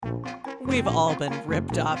We've all been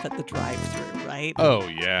ripped off at the drive-thru, right? Oh,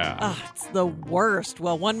 yeah. It's the worst.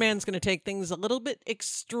 Well, one man's going to take things a little bit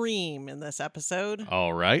extreme in this episode.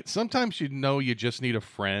 All right. Sometimes you just need a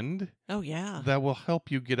friend Oh, yeah. that will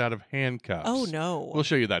help you get out of handcuffs. Oh, no. We'll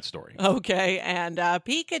show you that story. Okay, and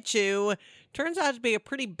Pikachu turns out to be a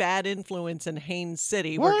pretty bad influence in Haines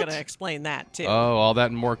City. What? We're going to explain that, too. Oh, all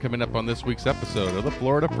that and more coming up on this week's episode of the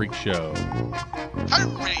Florida Freak Show.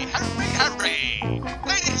 Hurry, hurry, hurry!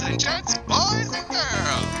 Ladies and gents, boys and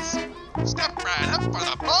girls, step right up for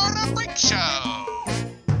the Florida Freak Show!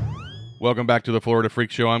 Welcome back to the Florida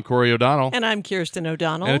Freak Show. I'm Corey O'Donnell. And I'm Kirsten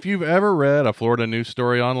O'Donnell. And if you've ever read a Florida news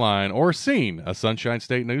story online or seen a Sunshine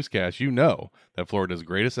State newscast, you know that Florida's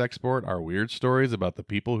greatest export are weird stories about the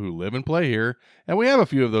people who live and play here. And we have a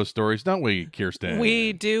few of those stories, don't we, Kirsten?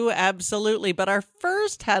 We do, absolutely. But our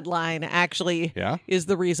first headline actually is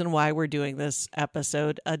the reason why we're doing this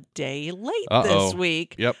episode a day late this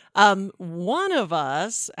week. Yep. One of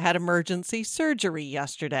us had emergency surgery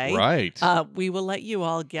yesterday. Right. We will let you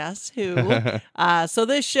all guess who. So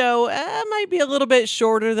this show might be a little bit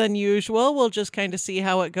shorter than usual. We'll just kind of see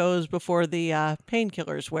how it goes before the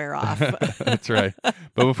painkillers wear off. That's right.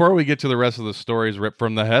 But before we get to the rest of the stories ripped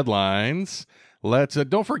from the headlines, let's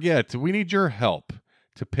don't forget, we need your help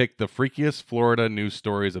to pick the freakiest Florida news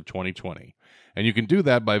stories of 2020. And you can do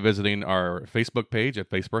that by visiting our Facebook page at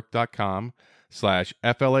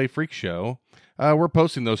facebook.com/FLA Freak Show. We're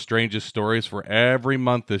posting those strangest stories for every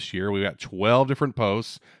month this year. We've got 12 different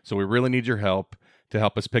posts, so we really need your help to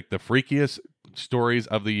help us pick the freakiest stories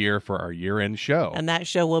of the year for our year-end show. And that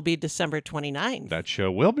show will be December 29th. That show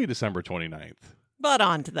will be December 29th. But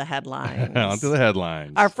on to the headlines. On to the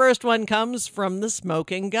headlines. Our first one comes from the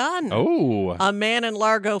smoking gun. Oh. A man in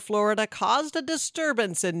Largo, Florida caused a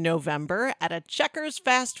disturbance in November at a Checkers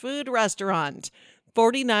fast food restaurant.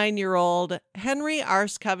 49-year-old Henry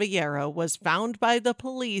Arce Caballero was found by the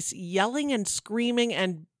police yelling and screaming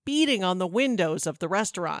and beating on the windows of the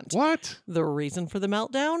restaurant. What? The reason for the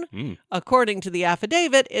meltdown? According to the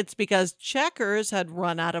affidavit, it's because Checkers had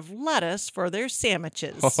run out of lettuce for their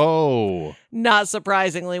sandwiches. Oh. Not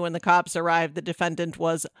surprisingly, when the cops arrived, the defendant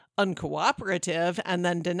was uncooperative and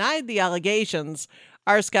then denied the allegations.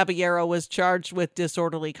 Arce Caballero was charged with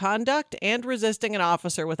disorderly conduct and resisting an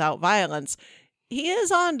officer without violence. He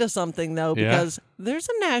is on to something, though, because there's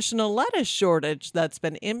a national lettuce shortage that's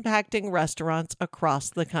been impacting restaurants across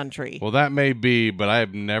the country. Well, that may be, but I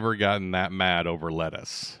have never gotten that mad over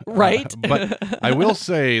lettuce. Right? But I will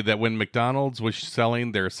say that when McDonald's was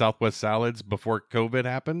selling their Southwest salads before COVID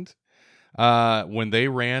happened, when they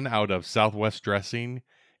ran out of Southwest dressing,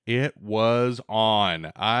 it was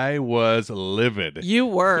on. I was livid. You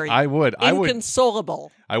were. I would.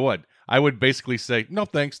 Inconsolable. I would basically say, no,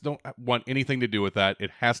 thanks. Don't want anything to do with that.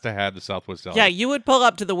 It has to have the Southwest salad. Yeah, you would pull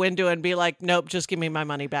up to the window and be like, nope, just give me my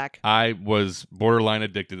money back. I was borderline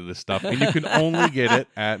addicted to this stuff, and you can only get it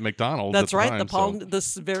at McDonald's. That's right. Time,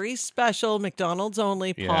 this very special McDonald's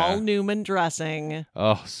only Paul Newman dressing.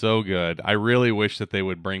 Oh, so good. I really wish that they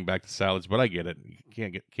would bring back the salads, but I get it.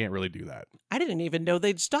 You can't really do that. I didn't even know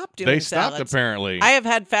they'd stopped doing salads. They stopped, apparently. I have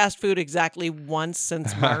had fast food exactly once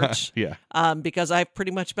since March. Yeah. Because I've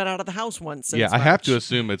pretty much been out of the house once since March. I have to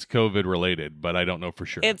assume it's COVID related, but I don't know for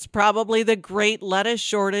sure. It's probably the great lettuce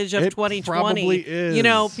shortage of 2020. It probably is. You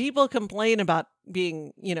know, people complain about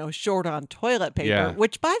being, short on toilet paper,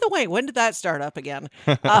 which, by the way, when did that start up again?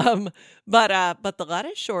 But the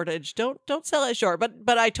lettuce shortage, don't sell it short.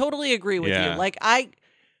 But I totally agree with you. Like, I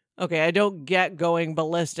don't get going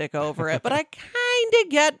ballistic over it, but I kind of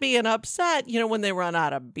get being upset, when they run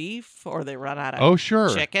out of beef or they run out of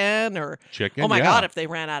chicken or, oh my God, if they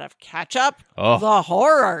ran out of ketchup, the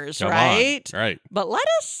horrors, Come right? On. Right. But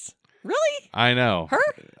lettuce? Really? I know. Her?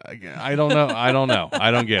 I don't know. I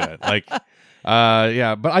don't get it. Like, but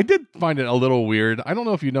I did find it a little weird. I don't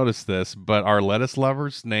know if you noticed this, but our lettuce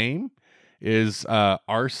lover's name is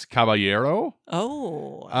Arce Caballero.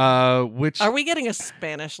 Oh. Which are we getting a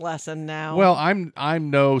Spanish lesson now? Well, I'm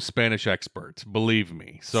no Spanish expert, believe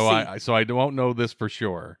me. So I don't know this for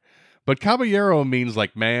sure. But caballero means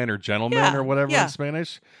like man or gentleman or whatever in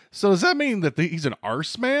Spanish. So does that mean that he's an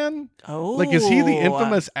arse man? Oh. Like, is he the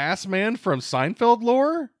infamous ass man from Seinfeld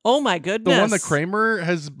lore? Oh, my goodness. The one that Kramer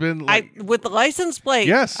has been like... with the license plate.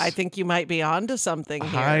 Yes. I think you might be onto something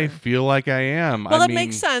here. I feel like I am. Well, it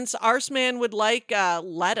makes sense. Arse man would like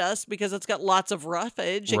lettuce because it's got lots of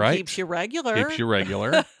roughage and keeps you regular. Keeps you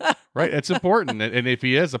regular. Right. It's important. And if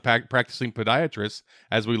he is a practicing podiatrist,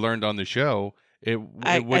 as we learned on the show... It would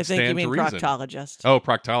stand to reason. I think you mean proctologist. Oh,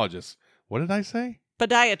 proctologist. What did I say?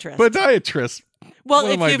 Podiatrist. Well,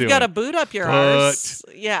 if you've got a boot up your arse,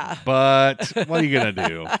 But what are you going to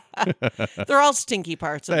do? They're all stinky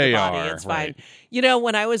parts of the body. Are, it's fine. right. You know,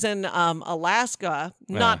 when I was in Alaska,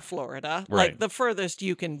 not Uh, Florida, right. like the furthest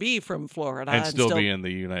you can be from Florida. And still be in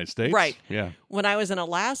the United States. Right. Yeah. When I was in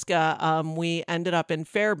Alaska, we ended up in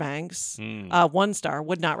Fairbanks. 1 star,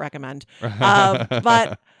 would not recommend.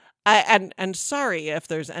 But and sorry if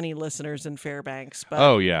there's any listeners in Fairbanks,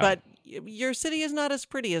 but but your city is not as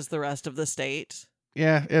pretty as the rest of the state.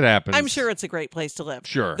 Yeah, it happens. I'm sure it's a great place to live.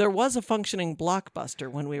 Sure. There was a functioning Blockbuster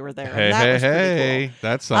when we were there. Hey, and that hey, was pretty hey. cool.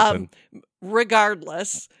 That's something.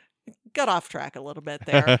 Regardless, got off track a little bit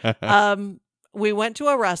there. We went to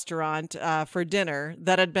a restaurant for dinner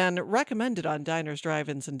that had been recommended on Diners,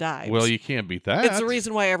 Drive-Ins, and Dives. Well, you can't beat that. It's the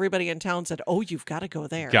reason why everybody in town said, "Oh, you've got to go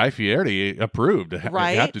there." Guy Fieri approved.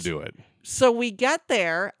 Right? You have to do it. So we get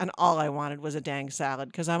there, and all I wanted was a dang salad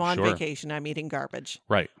because I'm on Sure. vacation. I'm eating garbage.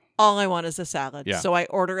 Right. All I want is a salad. Yeah. So I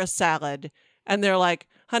order a salad, and they're like,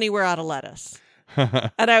 "Honey, we're out of lettuce."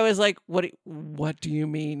 And I was like, what do you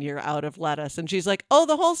mean you're out of lettuce? And she's like, "Oh,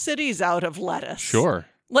 the whole city's out of lettuce." Sure.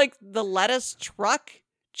 Like the lettuce truck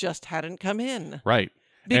just hadn't come in. Right.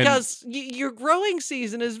 Because your growing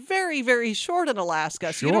season is very, very short in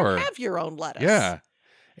Alaska. So you Sure. don't have your own lettuce. Yeah.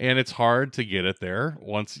 And it's hard to get it there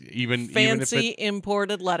once, even Fancy if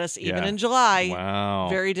imported lettuce, even Yeah. in July. Wow.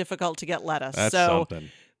 Very difficult to get lettuce. That's so something.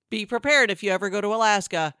 be prepared if you ever go to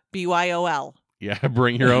Alaska. BYOL. Yeah,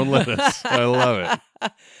 bring your own lettuce. I love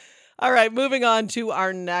it. All right, moving on to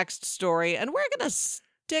our next story. And we're going to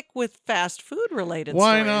stick with fast food related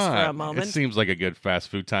Why stories not? for a moment. It seems like a good fast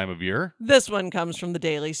food time of year. This one comes from the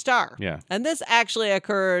Daily Star. Yeah. And this actually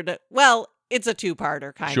occurred, well, it's a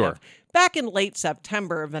two-parter kind Sure. of. Back in late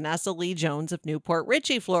September, Vanessa Lee Jones of Newport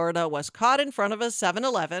Richey, Florida, was caught in front of a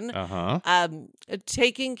 7-Eleven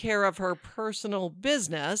taking care of her personal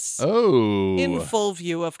business in full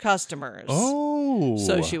view of customers. Oh.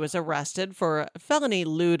 So she was arrested for felony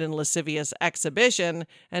lewd and lascivious exhibition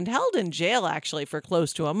and held in jail, actually, for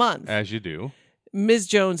close to a month. As you do. Ms.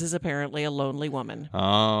 Jones is apparently a lonely woman.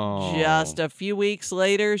 Oh. Just a few weeks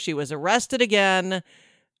later, she was arrested again,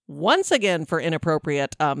 once again for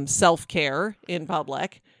inappropriate self-care in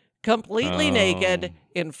public, completely naked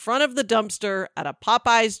in front of the dumpster at a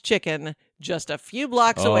Popeye's Chicken just a few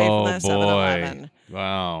blocks away from the 7-Eleven.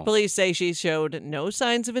 Wow. Police say she showed no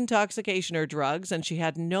signs of intoxication or drugs, and she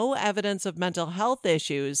had no evidence of mental health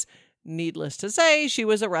issues. Needless to say, she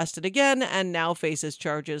was arrested again and now faces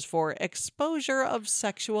charges for exposure of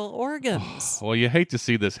sexual organs. Well, you hate to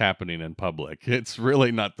see this happening in public. It's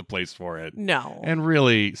really not the place for it. No. And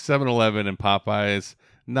really, 7-Eleven and Popeyes,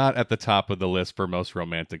 not at the top of the list for most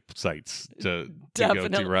romantic sites to go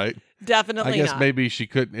to, right? Definitely I guess not. maybe she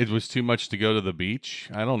couldn't. It was too much to go to the beach.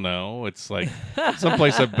 I don't know. It's like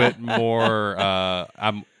someplace a bit more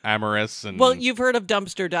amorous. And Well, you've heard of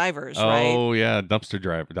dumpster divers, right? Oh, yeah. Dumpster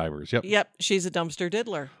divers. Yep. Yep. She's a dumpster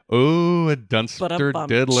diddler. Oh, a dumpster Ba-dum-bum.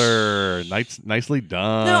 diddler. Nicely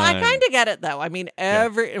done. No, I kind of get it, though. I mean,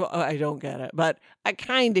 I don't get it, but I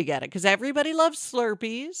kind of get it because everybody loves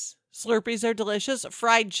Slurpees. Slurpees are delicious.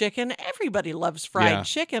 Fried chicken. Everybody loves fried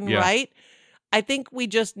chicken, right? I think we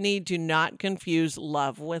just need to not confuse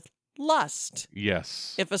love with lust.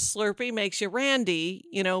 Yes. If a Slurpee makes you randy,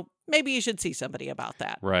 maybe you should see somebody about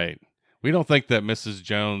that. Right. We don't think that Mrs.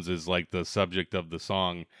 Jones is like the subject of the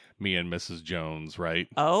song Me and Mrs. Jones, right?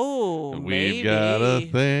 Oh, We've got a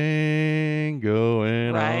thing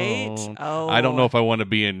going on. Oh. I don't know if I want to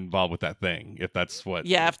be involved with that thing, if that's what.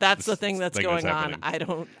 Yeah, if that's the thing that's going on, I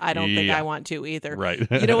don't think I want to either. Right.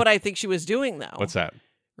 You know what I think she was doing, though? What's that?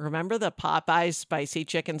 Remember the Popeyes spicy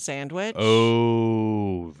chicken sandwich?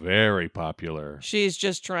 Oh, very popular. She's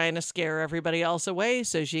just trying to scare everybody else away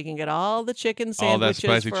so she can get all the chicken All that sandwiches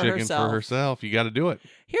spicy for chicken herself. for herself. You got to do it.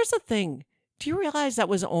 Here's the thing. Do you realize that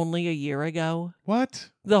was only a year ago? What?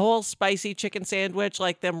 The whole spicy chicken sandwich,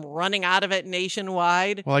 like them running out of it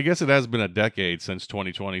nationwide. Well, I guess it has been a decade since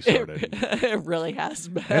 2020 started. It really has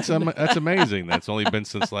been. That's amazing. That's only been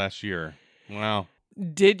since last year. Wow.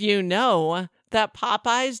 Did you know that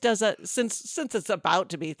Popeyes does since it's about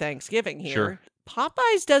to be Thanksgiving here, Sure.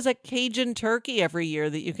 Popeyes does a Cajun turkey every year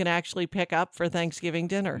that you can actually pick up for Thanksgiving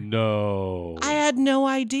dinner. No. I had no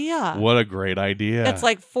idea. What a great idea. It's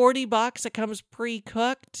like $40. It comes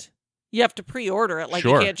pre-cooked. You have to pre-order it. Like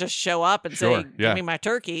Sure. you can't just show up and say, give me my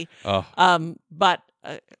turkey. But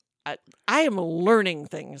I am learning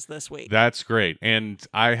things this week. That's great. And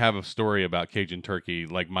I have a story about Cajun turkey,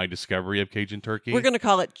 like my discovery of Cajun turkey. We're going to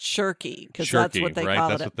call it churkey because that's what they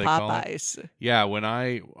call it at Popeyes. Yeah, when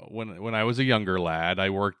I was a younger lad,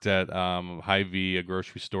 I worked at Hy-Vee, a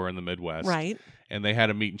grocery store in the Midwest. Right. And they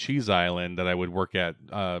had a meat and cheese island that I would work at,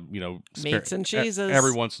 meats and cheeses.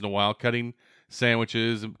 every once in a while, cutting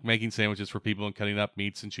sandwiches, making sandwiches for people and cutting up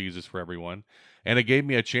meats and cheeses for everyone. And it gave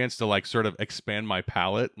me a chance to like sort of expand my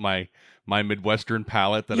palate, my Midwestern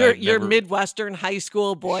palate that your Midwestern high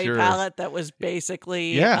school boy palate that was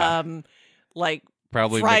basically like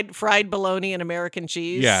probably fried bologna and American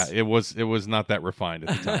cheese. Yeah, it was not that refined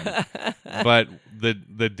at the time. But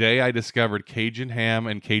the day I discovered Cajun ham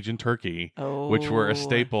and Cajun turkey, which were a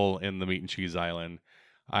staple in the meat and cheese island,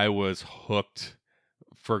 I was hooked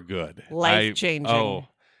for good. Life-changing.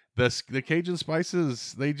 The Cajun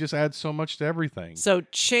spices, they just add so much to everything. So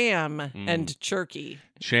cham and turkey.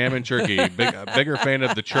 Cham and turkey. Bigger fan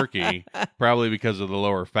of the turkey, probably because of the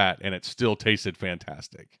lower fat, and it still tasted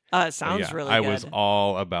fantastic. It sounds really good. I was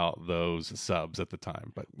all about those subs at the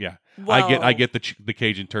time. But yeah, well, I get the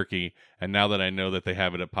Cajun turkey, and now that I know that they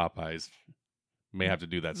have it at Popeyes, may have to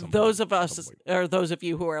do that sometime. Those of us, or those of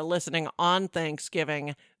you who are listening on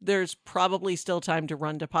Thanksgiving, there's probably still time to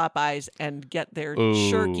run to Popeyes and get their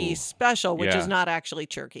turkey special, which is not actually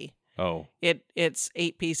turkey. Oh. It's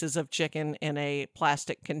 8 pieces of chicken in a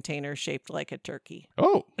plastic container shaped like a turkey.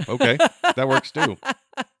 Oh, okay. That works too.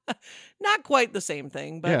 Not quite the same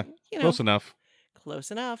thing, but close enough.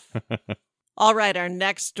 Close enough. All right, our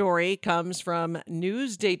next story comes from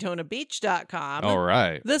newsdaytonabeach.com. All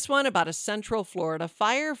right. This one about a Central Florida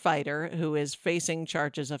firefighter who is facing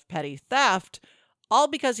charges of petty theft, all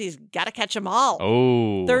because he's got to catch them all.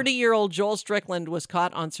 30-year-old Joel Strickland was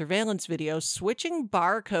caught on surveillance video switching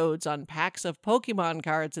barcodes on packs of Pokemon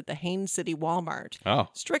cards at the Haines City Walmart.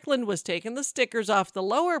 Strickland was taking the stickers off the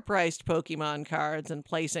lower-priced Pokemon cards and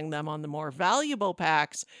placing them on the more valuable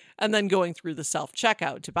packs and then going through the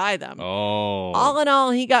self-checkout to buy them. All in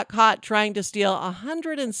all, he got caught trying to steal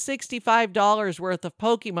 $165 worth of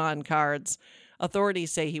Pokemon cards.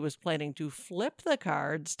 Authorities say he was planning to flip the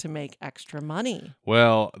cards to make extra money.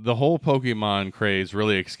 Well, the whole Pokemon craze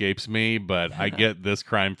really escapes me, but I get this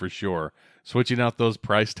crime for sure. Switching out those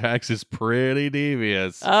price tags is pretty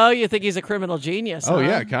devious. Oh, you think he's a criminal genius? Oh,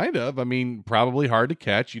 yeah, kind of. I mean, probably hard to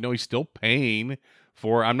catch. You know, he's still paying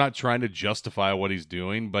for, I'm not trying to justify what he's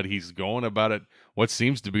doing, but he's going about it what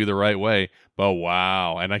seems to be the right way. But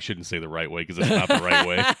wow, and I shouldn't say the right way because it's not the right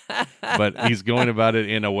way, but he's going about it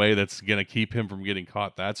in a way that's going to keep him from getting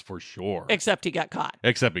caught, that's for sure. Except he got caught.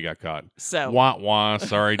 So wah wah,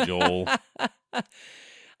 sorry Joel.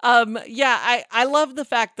 I love the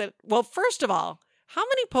fact that, well, first of all, how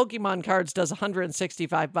many Pokemon cards does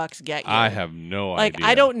 $165 get you? I have no idea.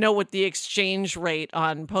 I don't know what the exchange rate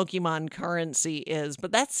on Pokemon currency is,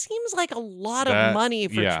 but that seems like a lot of money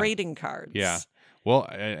for trading cards. Yeah. Well,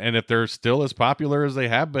 and if they're still as popular as they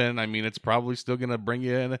have been, I mean, it's probably still going to bring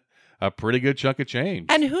you in a pretty good chunk of change.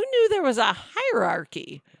 And who knew there was a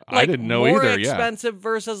hierarchy? I didn't know either. More expensive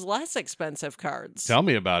versus less expensive cards. Tell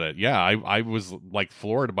me about it. Yeah, I was like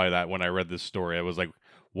floored by that when I read this story. I was like,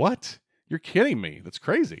 what? You're kidding me. That's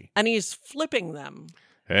crazy. And he's flipping them.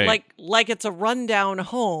 Hey. Like it's a rundown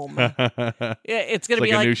home. It's going to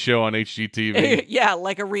be like a new show on HGTV. Yeah,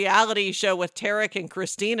 like a reality show with Tarek and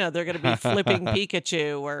Christina. They're going to be flipping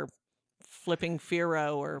Pikachu or flipping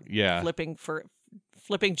Fearow or flipping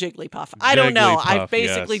Jigglypuff. I don't know. I've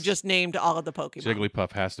basically just named all of the Pokemon.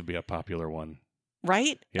 Jigglypuff has to be a popular one.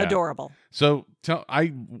 Right? Yeah. Adorable. So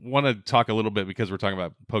I want to talk a little bit because we're talking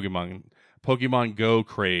about Pokemon Go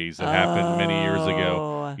craze that happened many years ago.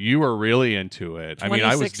 You were really into it. I mean,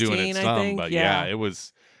 I was doing it some, but yeah, it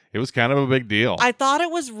was kind of a big deal. I thought it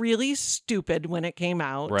was really stupid when it came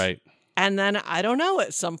out. Right. And then, I don't know,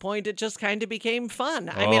 at some point it just kind of became fun.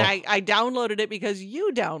 I mean, I downloaded it because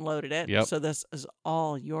you downloaded it. Yep. So this is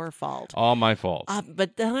all your fault. All my fault.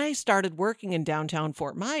 But then I started working in downtown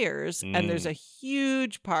Fort Myers, and there's a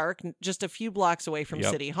huge park just a few blocks away from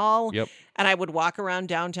City Hall. Yep. And I would walk around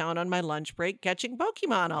downtown on my lunch break catching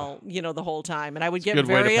Pokemon the whole time. And I would get good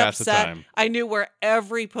way very to pass the upset. time. I knew where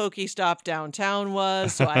every Pokestop downtown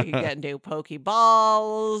was, so I could get into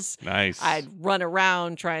Pokeballs. Nice. I'd run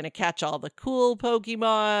around trying to catch all the cool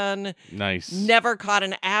Pokemon. Nice. Never caught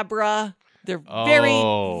an Abra. They're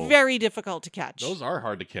very, very difficult to catch. Those are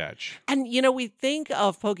hard to catch. And, we think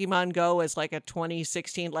of Pokemon Go as like a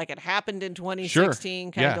 2016, like it happened in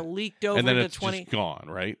 2016, kind of leaked over and then to it's 20. just gone,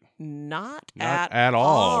 right? Not at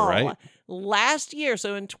all, right? Last year,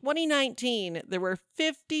 so in 2019, there were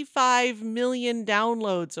 55 million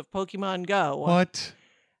downloads of Pokemon Go. What?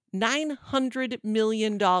 $900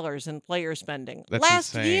 million in player spending That's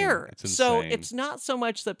last insane. year. That's so insane. it's not so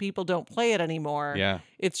much that people don't play it anymore. Yeah.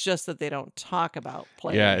 It's just that they don't talk about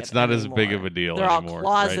playing it. Yeah, it's not anymore. as big of a deal They're anymore.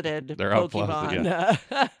 all closeted right? They're Pokemon. all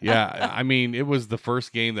closeted, yeah. I mean, it was the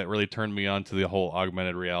first game that really turned me on to the whole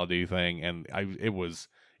augmented reality thing, and it was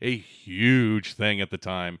a huge thing at the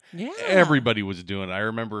time. Yeah. Everybody was doing it. I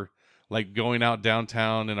remember like going out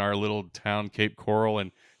downtown in our little town, Cape Coral,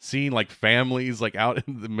 and seeing like families like out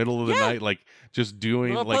in the middle of the night, like just doing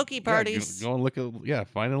little like pokey parties. Go and look at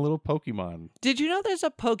finding a little Pokemon. Did you know there's a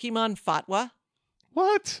Pokemon Fatwa?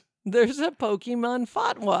 What? There's a Pokemon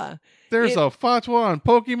Fatwa. There's a Fatwa on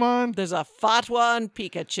Pokemon? There's a Fatwa on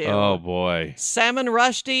Pikachu. Oh boy. Salmon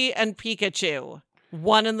Rushdie and Pikachu.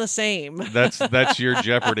 One and the same. That's your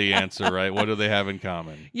Jeopardy answer, right? What do they have in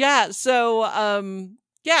common? Yeah, so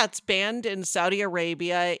it's banned in Saudi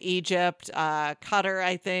Arabia, Egypt, Qatar,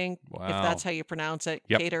 I think, Wow. if that's how you pronounce it.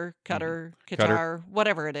 Yep. Qatar, Qatar, Qatar.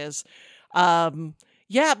 whatever it is.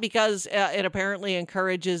 Because it apparently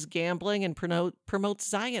encourages gambling and promotes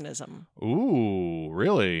Zionism. Ooh,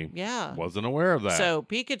 really? Yeah. Wasn't aware of that. So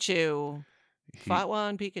Pikachu, Fatwa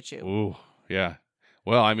and Pikachu. Ooh, yeah.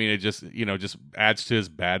 Well, I mean, it just adds to his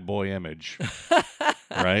bad boy image,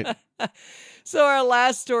 right? So our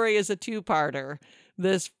last story is a two-parter.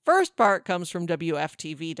 This first part comes from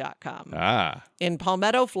WFTV.com. Ah. In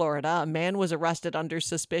Palmetto, Florida, a man was arrested under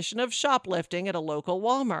suspicion of shoplifting at a local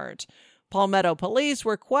Walmart. Palmetto police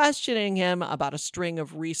were questioning him about a string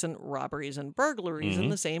of recent robberies and burglaries in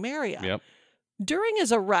the same area. Yep. During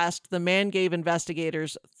his arrest, the man gave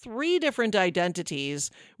investigators 3 different identities,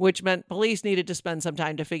 which meant police needed to spend some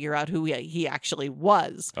time to figure out who he actually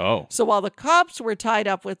was. Oh. So while the cops were tied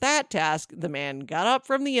up with that task, the man got up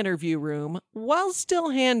from the interview room while still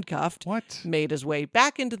handcuffed, made his way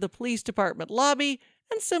back into the police department lobby,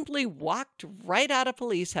 and simply walked right out of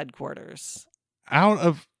police headquarters.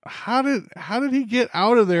 How did he get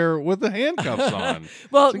out of there with the handcuffs on?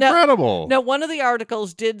 Well, it's incredible. Now, one of the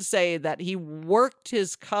articles did say that he worked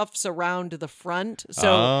his cuffs around the front.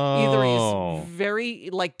 So either he's very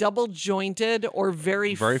like double jointed or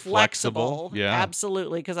very flexible. Yeah.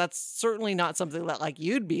 Absolutely. Because that's certainly not something that like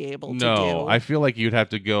you'd be able to do. No, I feel like you'd have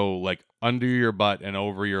to go like under your butt and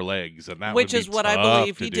over your legs, and that which would be is what tough I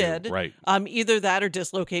believe to he do. did. Right. Either that or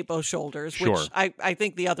dislocate both shoulders, Sure. which I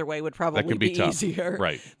think the other way would probably be tough. easier.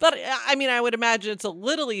 Right. But I mean, I would imagine it's a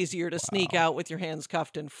little easier to sneak out with your hands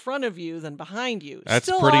cuffed in front of you than behind you. That's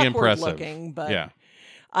Still pretty awkward impressive. looking, but yeah.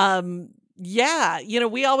 Yeah,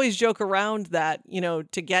 we always joke around that,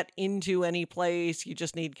 to get into any place, you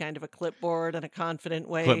just need kind of a clipboard and a confident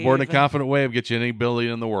wave. Clipboard and a confident wave get you any building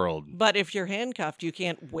in the world. But if you're handcuffed, you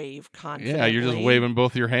can't wave confidently. Yeah, you're just waving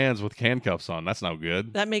both your hands with handcuffs on. That's no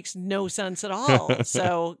good. That makes no sense at all.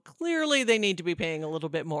 So clearly they need to be paying a little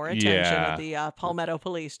bit more attention at the Palmetto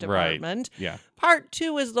Police Department. Right. Yeah. Part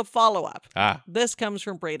 2 is the follow-up. Ah. This comes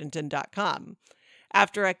from Bradenton.com.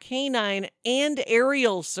 After a canine and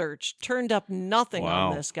aerial search turned up nothing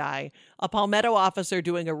on this guy, a Palmetto officer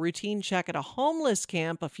doing a routine check at a homeless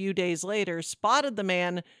camp a few days later spotted the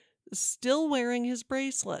man still wearing his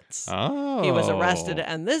bracelets. Oh. He was arrested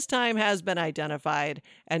and this time has been identified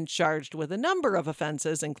and charged with a number of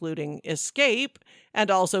offenses, including escape and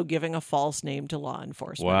also giving a false name to law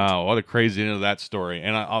enforcement. Wow, what a crazy end of that story.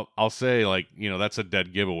 And I'll say, like, that's a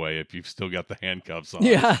dead giveaway if you've still got the handcuffs on.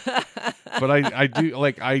 Yeah. But I do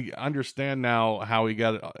I understand now how he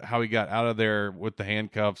got out of there with the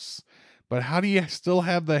handcuffs. But how do you still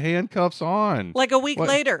have the handcuffs on? Like a week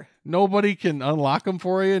later. Nobody can unlock them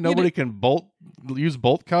for you. Nobody can use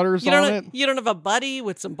bolt cutters on it. You don't have a buddy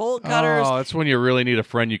with some bolt cutters. Oh, that's when you really need a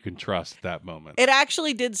friend you can trust at that moment. It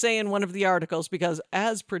actually did say in one of the articles, because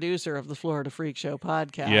as producer of the Florida Freak Show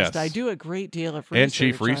podcast, I do a great deal of research. And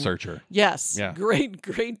chief researcher. Yes. Yeah.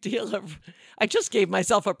 Great deal of... I just gave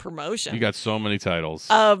myself a promotion. You got so many titles.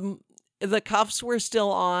 The cuffs were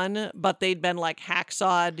still on, but they'd been like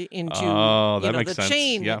hacksawed into the sense.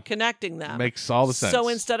 chain connecting them. Makes all the sense. So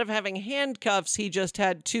instead of having handcuffs, he just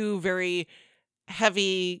had 2 very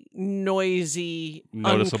heavy, noisy,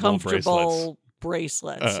 noticeable uncomfortable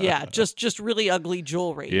bracelets. Yeah, just really ugly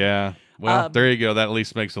jewelry. Yeah. Well, there you go. That at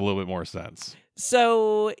least makes a little bit more sense.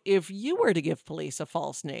 So if you were to give police a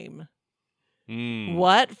false name,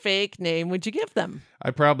 what fake name would you give them?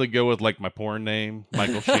 I'd probably go with like my porn name,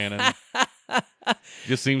 Michael Shannon.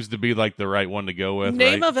 Just seems to be like the right one to go with.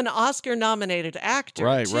 Name of an Oscar-nominated actor,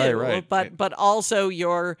 right, too. Right. But also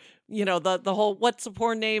your, the whole, what's the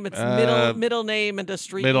porn name? It's middle name and a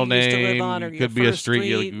street middle you used name, to live on, or could your be a first street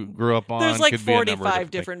you grew up on. There's like could be a number of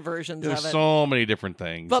 45 different versions There's of it. so many different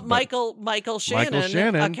things. But Michael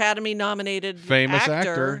Shannon, Academy-nominated famous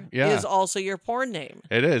actor, is also your porn name.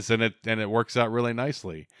 It is, and it works out really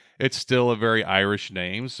nicely. It's still a very Irish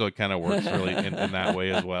name, so it kind of works really in that way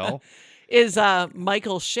as well. is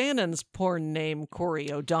Michael Shannon's porn name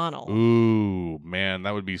Corey O'Donnell. Ooh, man,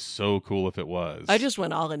 that would be so cool if it was. I just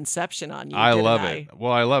went all Inception on you. I love it.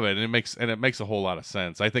 Well, I love it, and it makes a whole lot of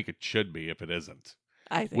sense. I think it should be if it isn't.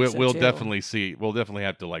 I think we'll too. definitely see. We'll definitely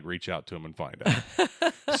have to reach out to him and find out.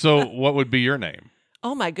 So, what would be your name?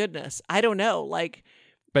 Oh my goodness, I don't know.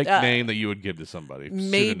 Fake name that you would give to somebody.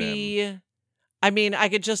 Maybe. Pseudonym. I mean, I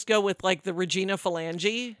could just go with the Regina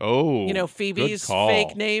Phalange. Oh, Phoebe's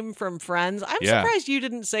fake name from Friends. I'm surprised you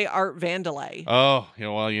didn't say Art Vandelay. Oh,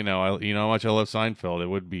 well, how much I love Seinfeld. It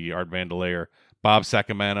would be Art Vandelay or Bob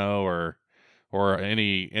Sacamano or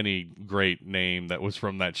any great name that was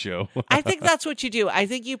from that show. I think that's what you do. I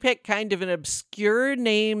think you pick kind of an obscure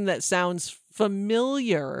name that sounds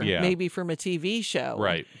familiar, maybe from a TV show.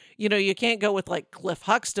 Right. You can't go with Cliff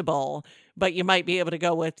Huxtable, but you might be able to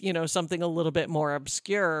go with, something a little bit more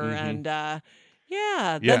obscure. Mm-hmm. And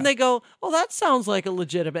then they go, oh, that sounds like a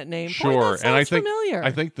legitimate name. Sure. Boy, that sounds familiar.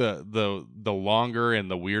 I think the longer and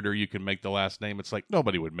the weirder you can make the last name, it's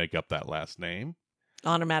nobody would make up that last name.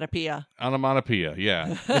 Onomatopoeia,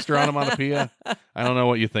 yeah. Mr. Onomatopoeia. I don't know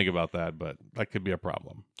what you think about that, but that could be a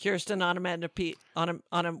problem. Kirsten Onomatopoeia.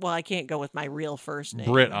 Well, I can't go with my real first name.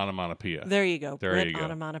 Brit Onomatopoeia. There you go. There Brit you go.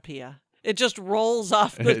 Onomatopoeia. It just rolls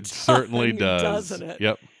off the tongue. It certainly does. Doesn't it?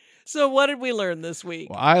 Yep. So what did we learn this week?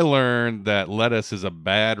 Well, I learned that lettuce is a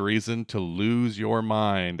bad reason to lose your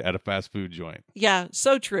mind at a fast food joint. Yeah,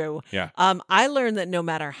 so true. Yeah. I learned that no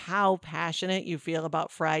matter how passionate you feel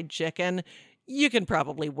about fried chicken, you can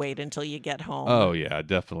probably wait until you get home. Oh, yeah,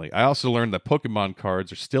 definitely. I also learned that Pokemon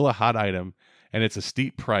cards are still a hot item, and it's a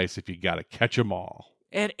steep price if you got to catch them all.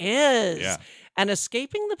 It is. Yeah. And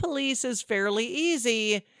escaping the police is fairly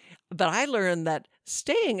easy, but I learned that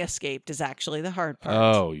staying escaped is actually the hard part.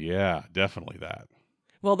 Oh, yeah, definitely that.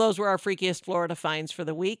 Well, those were our freakiest Florida finds for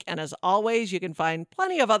the week. And as always, you can find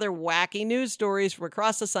plenty of other wacky news stories from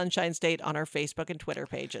across the Sunshine State on our Facebook and Twitter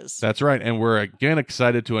pages. That's right. And we're again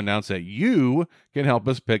excited to announce that you can help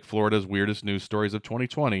us pick Florida's weirdest news stories of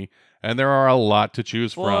 2020. And there are a lot to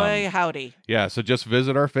choose from. Boy, howdy. Yeah, so just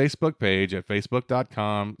visit our Facebook page at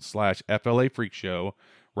facebook.com/FLA Freak Show.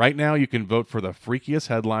 Right now, you can vote for the freakiest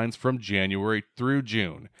headlines from January through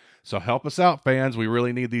June. So help us out, fans. We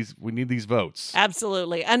really need these. We need these votes.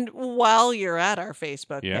 Absolutely. And while you're at our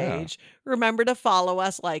Facebook page, remember to follow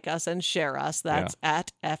us, like us, and share us. That's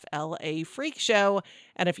at FLA Freak Show.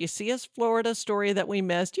 And if you see a Florida story that we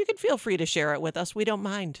missed, you can feel free to share it with us. We don't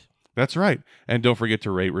mind. That's right. And don't forget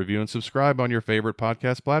to rate, review, and subscribe on your favorite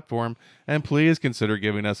podcast platform. And please consider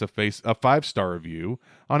giving us a 5-star review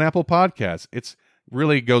on Apple Podcasts. It's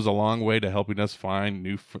really goes a long way to helping us find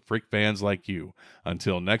new freak fans like you.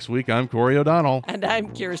 Until next week, I'm Corey O'Donnell. And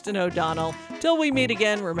I'm Kirsten O'Donnell. Till we meet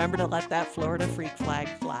again, remember to let that Florida freak flag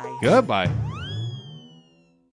fly. Goodbye.